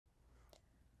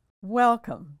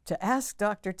Welcome to Ask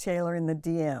Dr. Taylor in the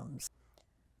DMs.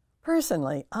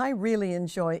 Personally, I really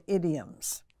enjoy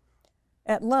idioms.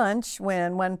 At lunch,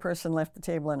 when one person left the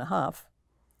table in a huff,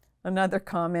 another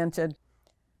commented,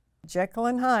 "Jekyll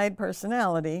and Hyde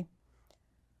personality."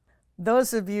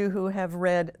 Those of you who have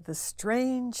read The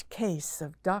Strange Case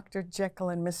of Dr. Jekyll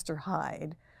and Mr.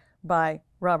 Hyde by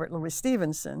Robert Louis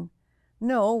Stevenson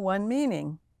know one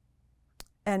meaning.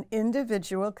 An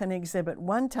individual can exhibit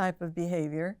one type of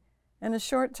behavior and a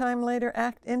short time later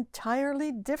act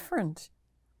entirely different.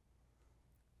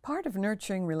 Part of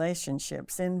nurturing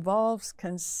relationships involves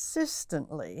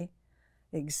consistently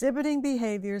exhibiting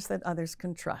behaviors that others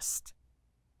can trust.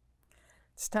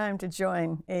 It's time to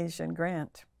join Asia and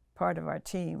Grant, part of our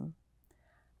team.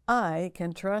 I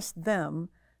can trust them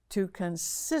to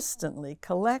consistently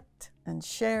collect and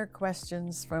share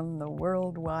questions from the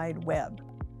World Wide Web.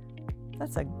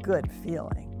 That's a good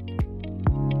feeling.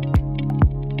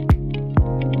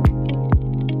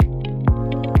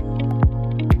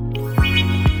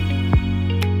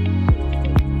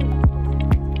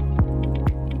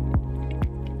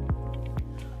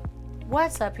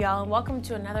 What's up, y'all, and welcome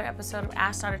to another episode of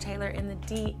Ask Dr. Taylor in the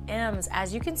DMs.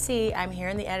 As you can see, I'm here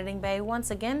in the editing bay once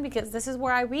again because this is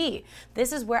where I be.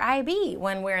 This is where I be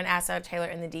when we're in Ask Dr. Taylor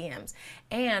in the DMs.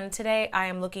 And today I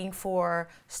am looking for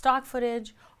stock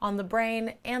footage on the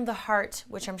brain and the heart,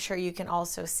 which I'm sure you can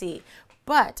also see.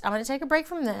 But I'm going to take a break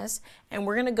from this, and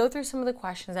we're going to go through some of the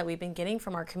questions that we've been getting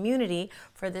from our community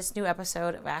for this new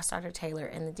episode of Ask Dr. Taylor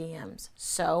in the DMs.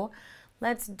 So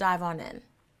let's dive on in.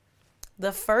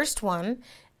 The first one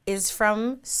is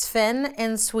from Sven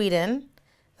in Sweden.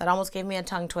 That almost gave me a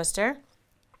tongue twister.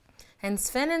 And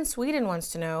Sven in Sweden wants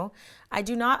to know, I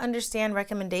do not understand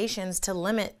recommendations to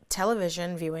limit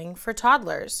television viewing for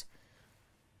toddlers.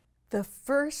 The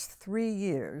first 3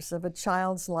 years of a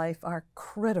child's life are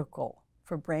critical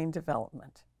for brain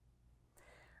development.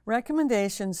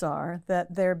 Recommendations are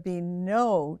that there be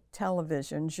no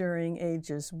television during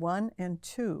ages 1 and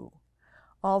 2.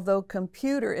 Although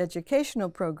computer educational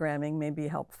programming may be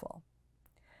helpful.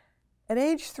 At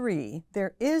age 3,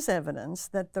 there is evidence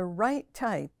that the right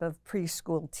type of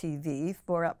preschool TV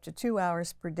for up to 2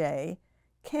 hours per day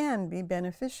can be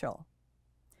beneficial.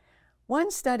 One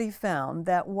study found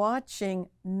that watching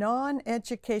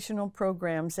non-educational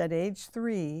programs at age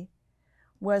 3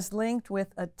 was linked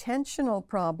with attentional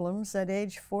problems at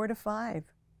age 4 to 5.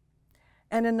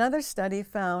 And another study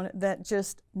found that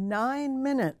just 9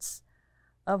 minutes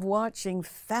of watching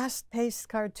fast-paced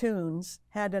cartoons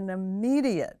had an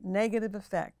immediate negative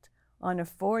effect on a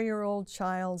 4-year-old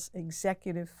child's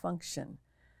executive function,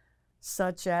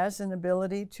 such as an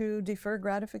ability to defer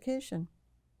gratification.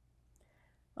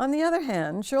 On the other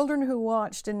hand, children who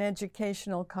watched an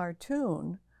educational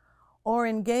cartoon or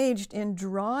engaged in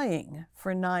drawing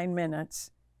for 9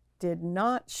 minutes did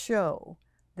not show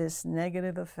this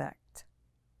negative effect.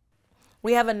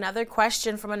 We have another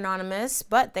question from Anonymous,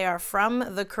 but they are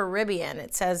from the Caribbean.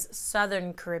 It says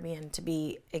Southern Caribbean to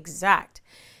be exact.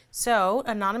 So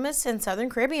Anonymous in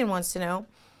Southern Caribbean wants to know,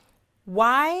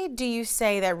 why do you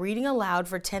say that reading aloud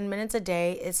for 10 minutes a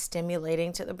day is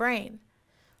stimulating to the brain?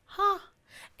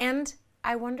 And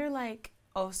I wonder,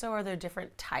 also, are there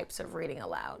different types of reading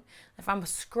aloud? If I'm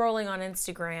scrolling on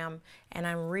Instagram and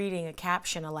I'm reading a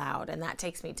caption aloud and that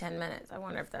takes me 10 minutes, I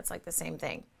wonder if that's like the same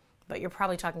thing. But you're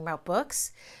probably talking about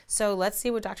books. So let's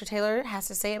see what Dr. Taylor has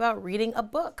to say about reading a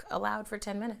book aloud for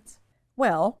 10 minutes.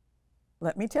 Well,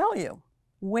 let me tell you,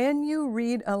 when you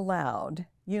read aloud,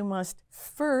 you must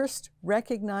first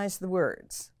recognize the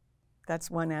words.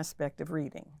 That's one aspect of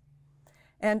reading.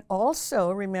 And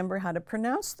also remember how to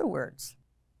pronounce the words.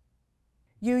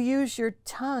 You use your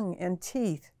tongue and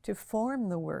teeth to form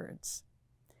the words.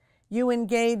 You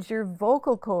engage your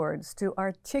vocal cords to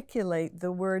articulate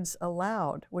the words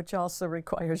aloud, which also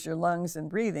requires your lungs and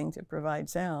breathing to provide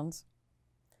sounds.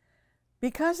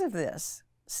 Because of this,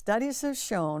 studies have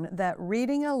shown that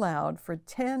reading aloud for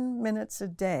 10 minutes a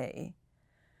day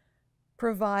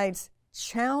provides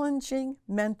challenging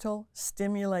mental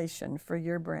stimulation for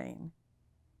your brain.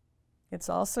 It's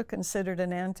also considered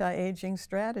an anti-aging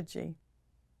strategy.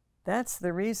 That's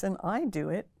the reason I do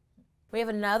it. We have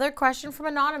another question from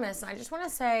Anonymous, and I just want to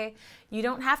say, you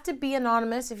don't have to be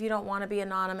anonymous if you don't want to be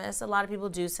anonymous. A lot of people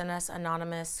do send us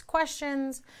anonymous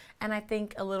questions, and I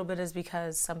think a little bit is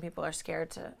because some people are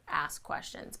scared to ask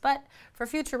questions. But for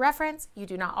future reference, you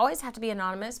do not always have to be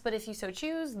anonymous, but if you so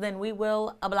choose, then we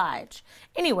will oblige.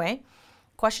 Anyway,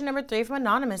 question number 3 from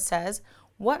Anonymous says,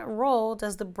 what role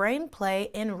does the brain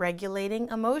play in regulating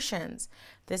emotions?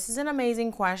 This is an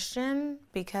amazing question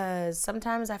because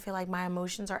sometimes I feel like my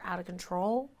emotions are out of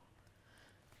control.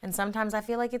 And sometimes I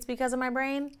feel like it's because of my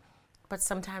brain, but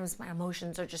sometimes my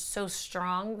emotions are just so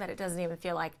strong that it doesn't even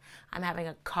feel like I'm having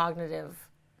a cognitive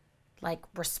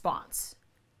response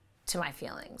to my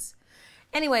feelings.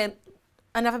 Anyway,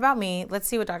 enough about me. Let's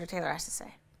see what Dr. Taylor has to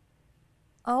say.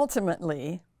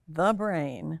 Ultimately, the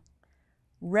brain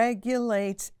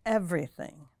regulates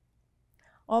everything.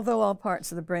 Although all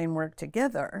parts of the brain work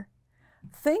together,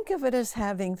 think of it as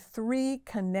having 3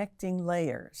 connecting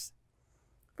layers.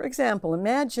 For example,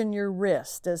 imagine your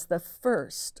wrist as the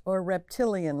first or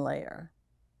reptilian layer,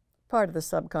 part of the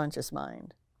subconscious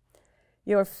mind.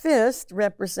 Your fist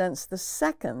represents the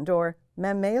second or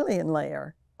mammalian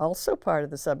layer, also part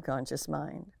of the subconscious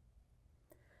mind.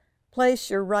 Place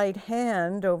your right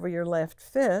hand over your left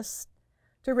fist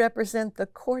to represent the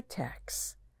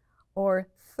cortex, or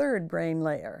third brain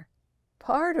layer,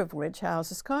 part of which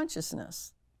houses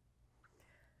consciousness.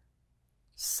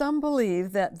 Some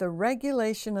believe that the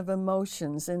regulation of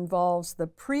emotions involves the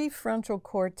prefrontal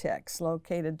cortex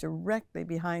located directly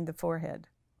behind the forehead,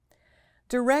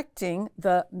 directing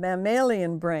the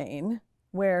mammalian brain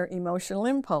where emotional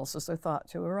impulses are thought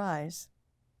to arise.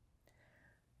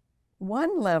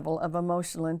 One level of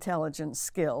emotional intelligence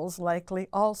skills likely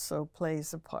also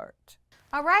plays a part.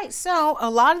 All right, so a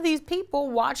lot of these people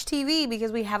watch TV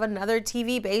because we have another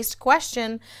TV-based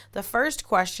question. The first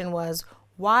question was,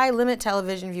 why limit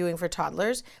television viewing for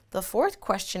toddlers? The fourth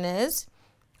question is,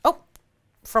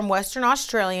 from Western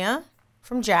Australia,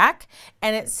 from Jack,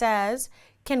 and it says,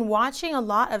 can watching a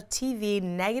lot of TV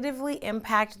negatively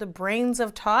impact the brains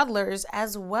of toddlers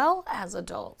as well as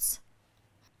adults?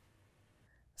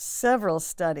 Several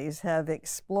studies have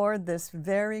explored this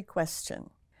very question.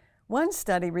 One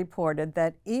study reported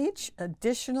that each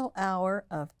additional hour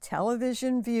of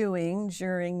television viewing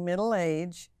during middle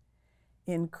age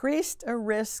increased a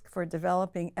risk for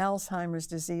developing Alzheimer's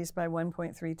disease by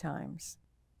 1.3 times.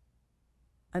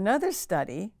 Another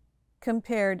study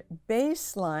compared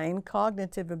baseline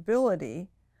cognitive ability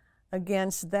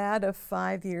against that of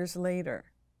 5 years later.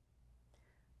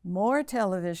 More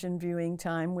television viewing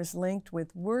time was linked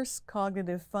with worse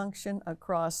cognitive function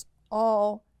across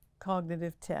all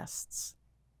cognitive tests.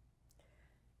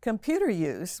 Computer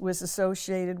use was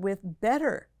associated with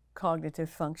better cognitive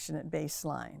function at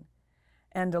baseline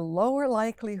and a lower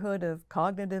likelihood of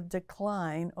cognitive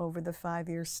decline over the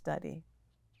 5-year study.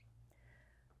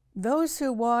 Those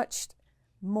who watched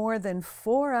more than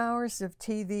 4 hours of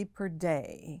TV per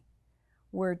day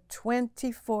were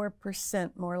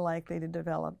 24% more likely to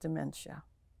develop dementia.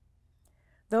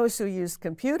 Those who used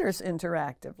computers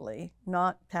interactively,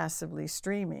 not passively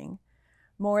streaming,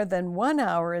 more than 1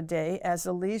 hour a day as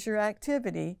a leisure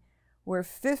activity were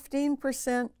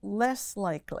 15% less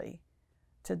likely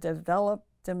to develop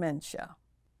dementia.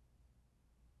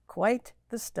 Quite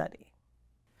the study.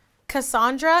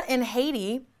 Cassandra in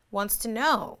Haiti wants to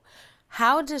know,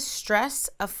 how does stress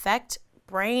affect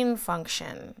brain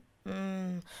function?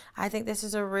 I think this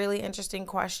is a really interesting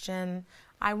question.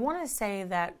 I want to say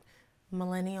that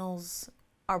millennials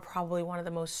are probably one of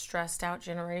the most stressed out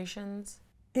generations.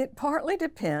 It partly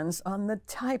depends on the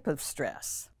type of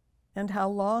stress and how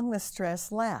long the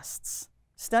stress lasts.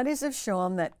 Studies have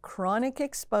shown that chronic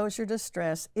exposure to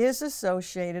stress is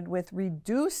associated with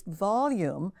reduced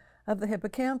volume of the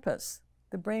hippocampus,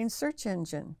 the brain search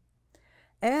engine,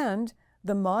 and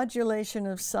the modulation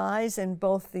of size in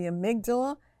both the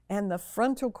amygdala and the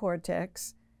frontal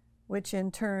cortex, which in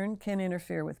turn can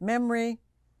interfere with memory,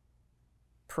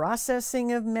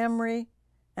 processing of memory,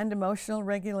 and emotional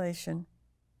regulation.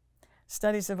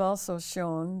 Studies have also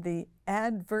shown the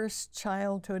adverse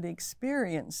childhood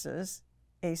experiences,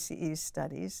 ACE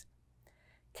studies,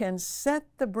 can set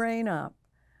the brain up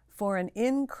for an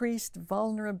increased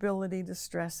vulnerability to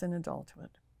stress in adulthood.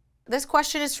 This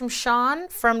question is from Sean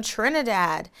from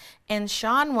Trinidad, and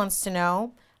Sean wants to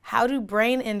know, how do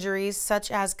brain injuries such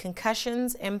as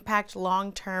concussions impact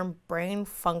long-term brain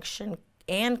function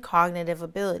and cognitive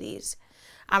abilities?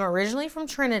 I'm originally from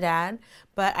Trinidad,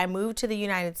 but I moved to the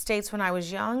United States when I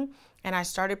was young, and I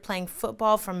started playing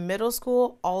football from middle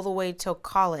school all the way till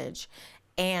college,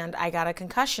 and I got a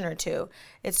concussion or two.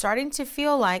 It's starting to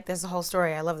feel like, this is the whole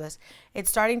story, I love this, it's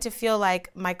starting to feel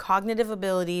like my cognitive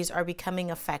abilities are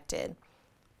becoming affected.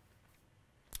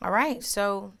 All right,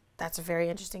 so that's a very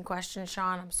interesting question,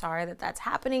 Sean. I'm sorry that that's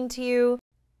happening to you.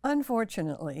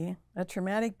 Unfortunately, a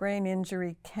traumatic brain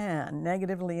injury can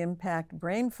negatively impact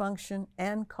brain function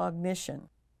and cognition,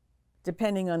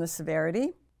 depending on the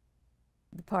severity,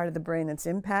 the part of the brain that's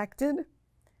impacted,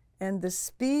 and the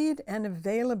speed and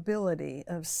availability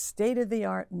of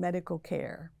state-of-the-art medical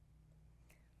care.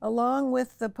 along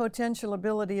with the potential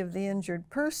ability of the injured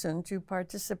person to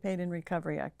participate in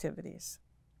recovery activities.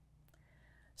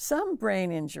 Some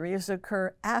brain injuries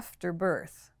occur after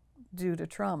birth due to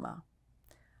trauma.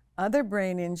 Other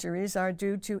brain injuries are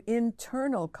due to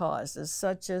internal causes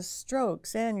such as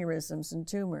strokes, aneurysms, and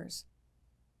tumors.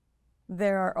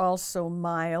 There are also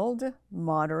mild,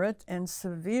 moderate, and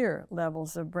severe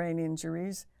levels of brain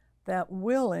injuries that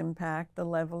will impact the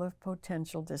level of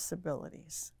potential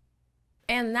disabilities.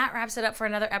 And that wraps it up for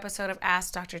another episode of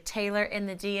Ask Dr. Taylor in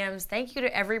the DMs. Thank you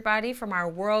to everybody from our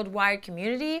worldwide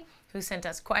community who sent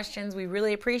us questions. We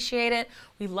really appreciate it.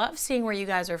 We love seeing where you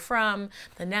guys are from,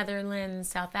 the Netherlands,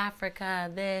 South Africa,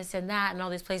 this and that, and all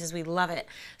these places. We love it.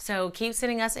 So keep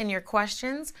sending us in your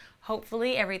questions.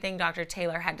 Hopefully everything Dr.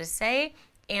 Taylor had to say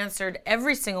answered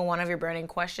every single one of your burning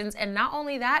questions. And not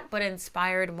only that, but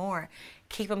inspired more.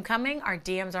 Keep them coming. Our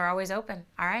DMs are always open.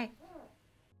 All right.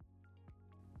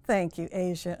 Thank you,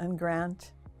 Asia and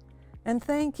Grant. And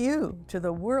thank you to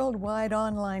the worldwide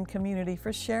online community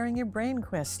for sharing your brain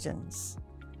questions.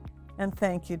 And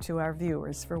thank you to our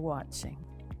viewers for watching.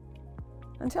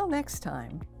 Until next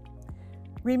time,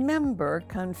 remember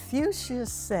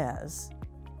Confucius says,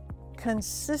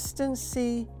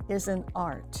 consistency is an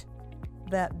art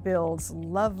that builds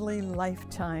lovely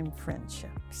lifetime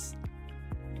friendships.